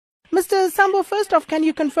Mr. Sambo, first off, can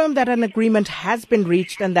you confirm that an agreement has been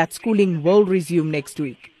reached and that schooling will resume next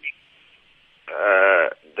week?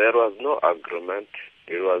 There was no agreement.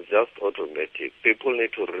 It was just automatic. People need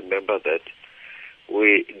to remember that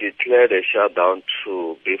we declared a shutdown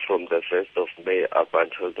to be from the 1st of May up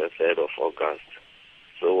until the 3rd of August.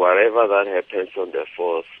 So whatever that happens on the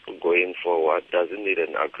 4th going forward doesn't need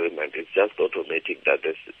an agreement. It's just automatic that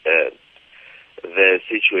the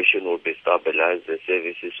situation will be stabilized, the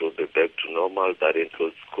services will be back to normal. That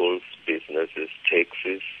includes schools, businesses,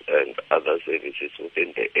 taxis, and other services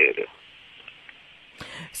within the area.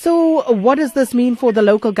 So what does this mean for the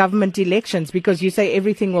local government elections? Because you say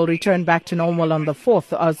everything will return back to normal on the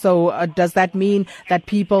 4th. So does that mean that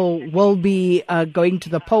people will be going to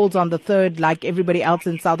the polls on the 3rd like everybody else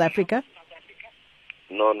in South Africa?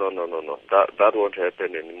 No. That won't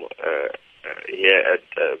happen anymore here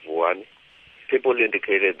at Vuwani. People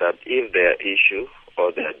indicated that if their issue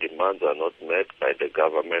or their demands are not met by the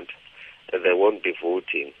government, they won't be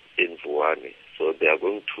voting in Vuwani. So they are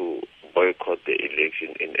going to boycott the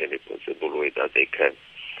election in any possible way that they can.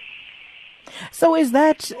 So is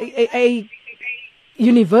that a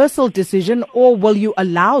universal decision, or will you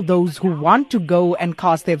allow those who want to go and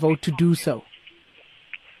cast their vote to do so?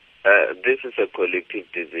 This is a collective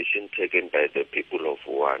decision taken by the people of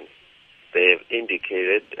Vuwani. They have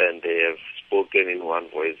indicated and they have spoken in one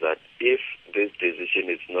voice that if this decision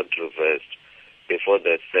is not reversed before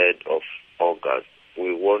the 3rd of August,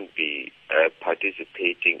 we won't be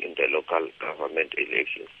participating in the local government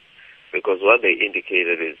elections. Because what they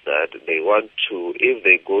indicated is that they want to, if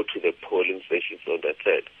they go to the polling stations on the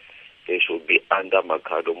 3rd, they should be under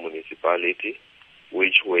Makhado municipality,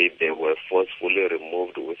 which way they were forcefully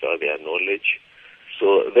removed without their knowledge.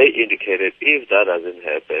 So they indicated if that doesn't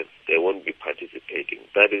happen, they won't be participating.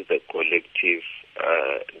 That is the collective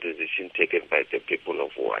decision taken by the people of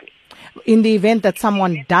Vuwani. In the event that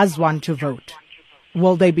someone does want to vote,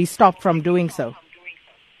 will they be stopped from doing so?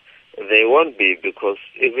 They won't be, because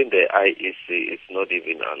even the IEC is not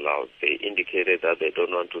even allowed. They indicated that they don't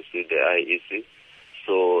want to see the IEC,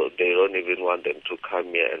 so they don't even want them to come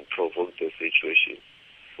here and provoke the situation,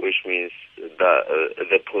 which means that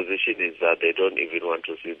the position is that they don't even want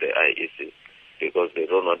to see the IEC because they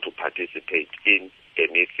don't want to participate in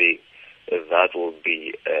anything that will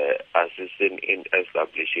be assisting in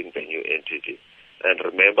establishing the new entity. And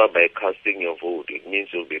remember, by casting your vote, it means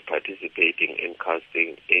you'll be participating in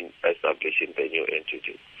casting in establishing the new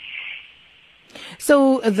entity.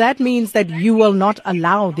 So that means that you will not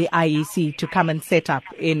allow the IEC to come and set up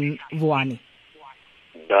in Vuwani?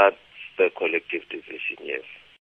 That's the collective decision, yes.